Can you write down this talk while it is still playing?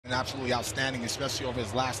been absolutely outstanding, especially over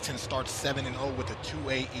his last 10 starts, 7-0 with a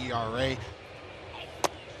 2.8 ERA.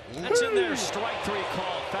 That's in there, strike three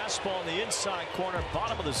call. Fastball in the inside corner,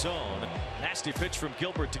 bottom of the zone. Nasty pitch from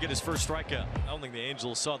Gilbert to get his first strikeout. I don't think the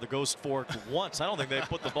Angels saw the ghost fork once. I don't think they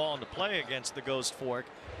put the ball into play against the ghost fork.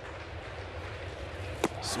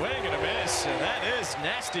 Swing and a miss, and that is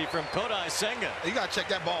nasty from Kodai Senga. You got to check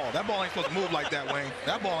that ball. That ball ain't supposed to move like that, Wayne.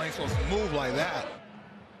 That ball ain't supposed to move like that.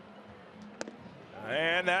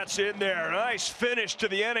 And that's in there. Nice finish to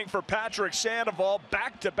the inning for Patrick Sandoval.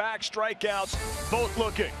 Back-to-back strikeouts, both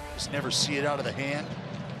looking. Just never see it out of the hand.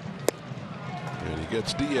 And he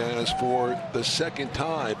gets Diaz for the second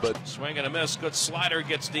time, but swing and a miss. Good slider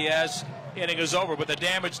gets Diaz. Inning is over with the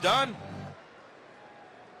damage done.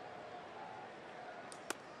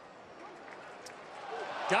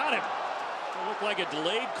 Got him. It looked like a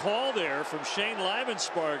delayed call there from Shane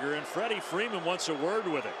Livensparger, and Freddie Freeman wants a word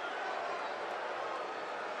with it.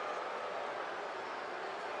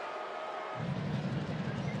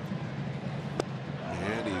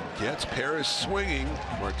 and he gets Paris swinging.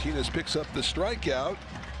 Martinez picks up the strikeout,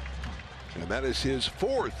 and that is his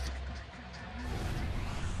fourth.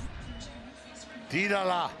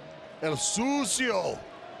 Tírala, el sucio.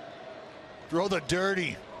 Throw the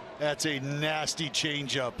dirty. That's a nasty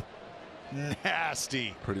changeup.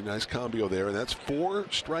 Nasty. Pretty nice combo there, and that's 4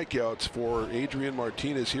 strikeouts for Adrian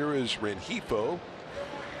Martinez. Here is Rengifo.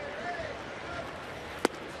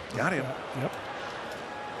 Got him. Yep.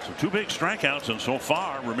 So 2 big strikeouts, and so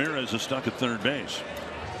far Ramirez is stuck at third base.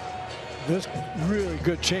 This really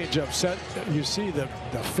good changeup set. You see the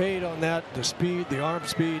fade on that, the speed, the arm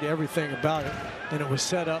speed, everything about it. And it was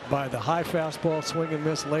set up by the high fastball, swing and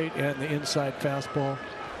miss late, and the inside fastball.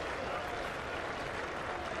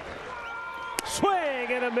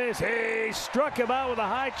 Swing and a miss. He struck him out with a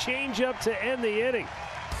high changeup to end the inning.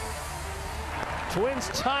 Twins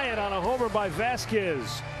tie it on a homer by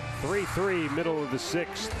Vasquez. 3-3, middle of the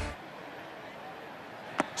 6th.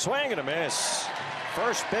 Swing and a miss.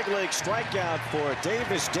 First big league strikeout for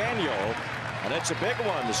Davis Daniel, and it's a big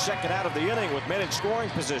one. The second out of the inning with men in scoring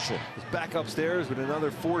position. He's back upstairs with another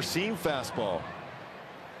 4-seam fastball.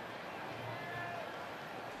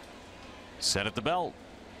 Set at the belt.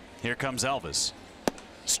 Here comes Elvis.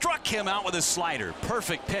 Struck him out with a slider.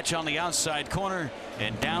 Perfect pitch on the outside corner,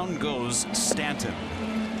 and down goes Stanton.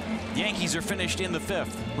 Yankees are finished in the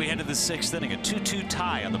 5th. We head to the 6th inning, a 2-2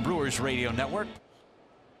 tie on the Brewers Radio Network.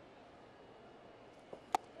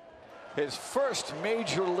 His first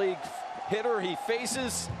major league hitter he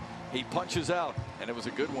faces, he punches out, and it was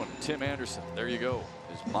a good one. Tim Anderson, there you go.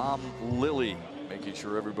 His mom, Lily, making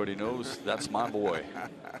sure everybody knows that's my boy.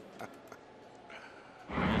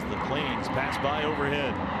 As the planes pass by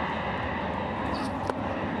overhead.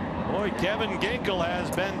 Boy, Kevin Ginkel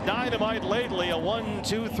has been dynamite lately. A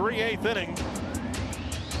 1-2-3 8th inning.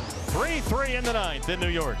 3-3 in the 9th in New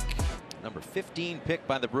York. Number 15 pick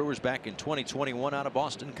by the Brewers back in 2021 out of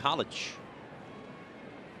Boston College.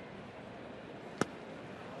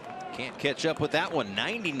 Can't catch up with that one.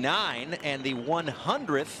 99 and the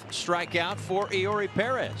 100th strikeout for Eori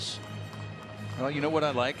Perez. Well, you know what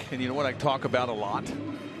I like, and you know what I talk about a lot?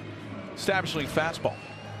 Establishing fastball.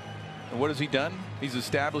 And what has he done? He's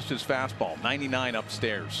established his fastball. 99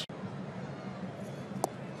 upstairs.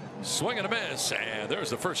 Swing and a miss, and there's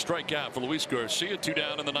the first strikeout for Luis Garcia. 2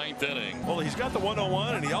 down in the 9th inning. Well, he's got the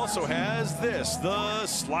 101, and he also has this, the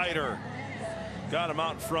slider. Got him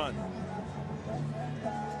out in front.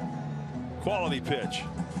 Quality pitch.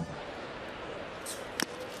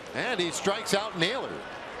 And he strikes out Naylor.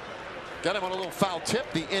 Got him on a little foul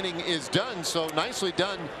tip. The inning is done, so nicely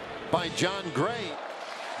done by John Gray.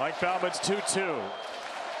 Mike Bauman's 2-2.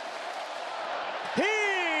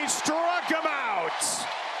 He struck him out.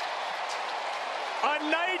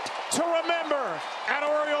 A night to remember at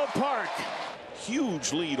Oriole Park.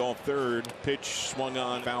 Huge lead off third. Pitch swung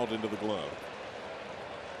on, fouled into the glove.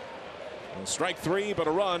 And strike 3, but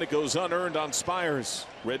a run. It goes unearned on Spires.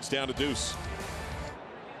 Reds down to deuce.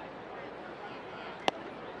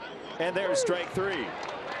 And there's strike 3.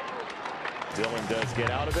 Dillon does get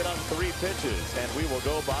out of it on 3 pitches, and we will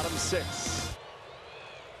go bottom 6.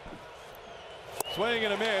 Swing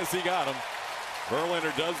and a miss. He got him.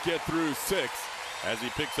 Verlander does get through 6 as he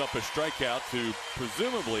picks up a strikeout to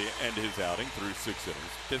presumably end his outing through 6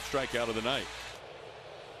 innings. 5th strikeout of the night.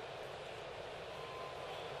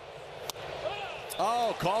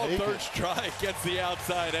 Oh, called third strike. Gets the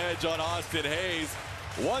outside edge on Austin Hayes.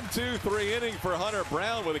 1-2-3 inning for Hunter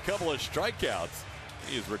Brown with a couple of strikeouts.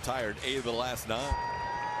 He has retired 8 of the last 9.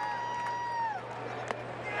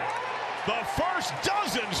 The first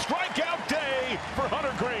dozen strikeout day for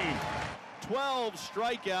Hunter Greene. 12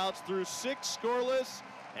 strikeouts through 6 scoreless,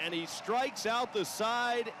 and he strikes out the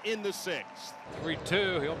side in the 6th.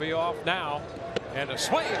 3-2. He'll be off now. And a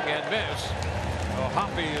swing and miss.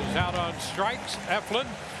 Hoppy is out on strikes. Eflin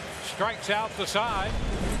strikes out the side.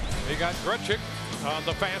 He got Grichuk on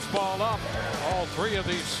the fastball up. All 3 of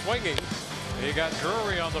these swinging. He got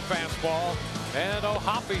Drury on the fastball. And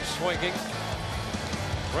Hoppy swinging.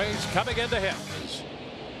 Rays coming into him.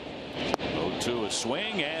 0-2 a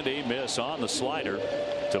swing and a miss on the slider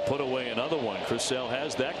to put away another one. Chris Sale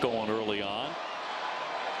has that going early on.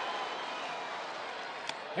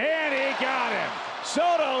 And he got him.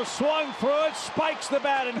 Soto swung through it, spikes the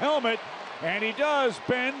bat and helmet, and he does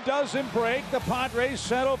bend, doesn't break. The Padres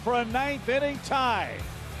settle for a 9th inning tie.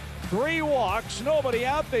 3 walks, nobody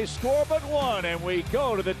out. They score but 1, and we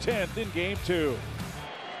go to the 10th in game 2.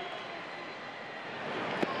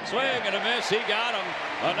 Swing and a miss. He got him.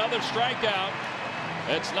 Another strikeout.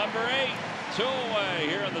 It's number 8. 2 away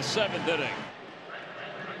here in the 7th inning.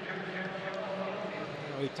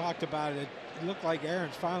 We talked about it. It looked like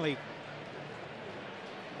Aaron's finally,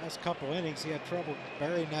 last couple innings, he had trouble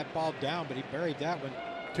burying that ball down, but he buried that one.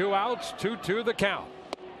 2 outs, 2-2 the count.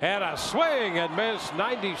 And a swing and miss.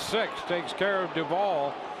 96 takes care of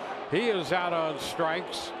Duvall. He is out on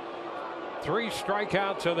strikes. 3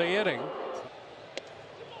 strikeouts in the inning.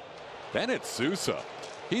 Bennett Sousa.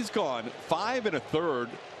 He's gone 5 1/3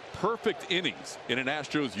 perfect innings in an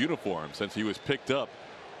Astros uniform since he was picked up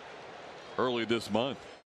early this month.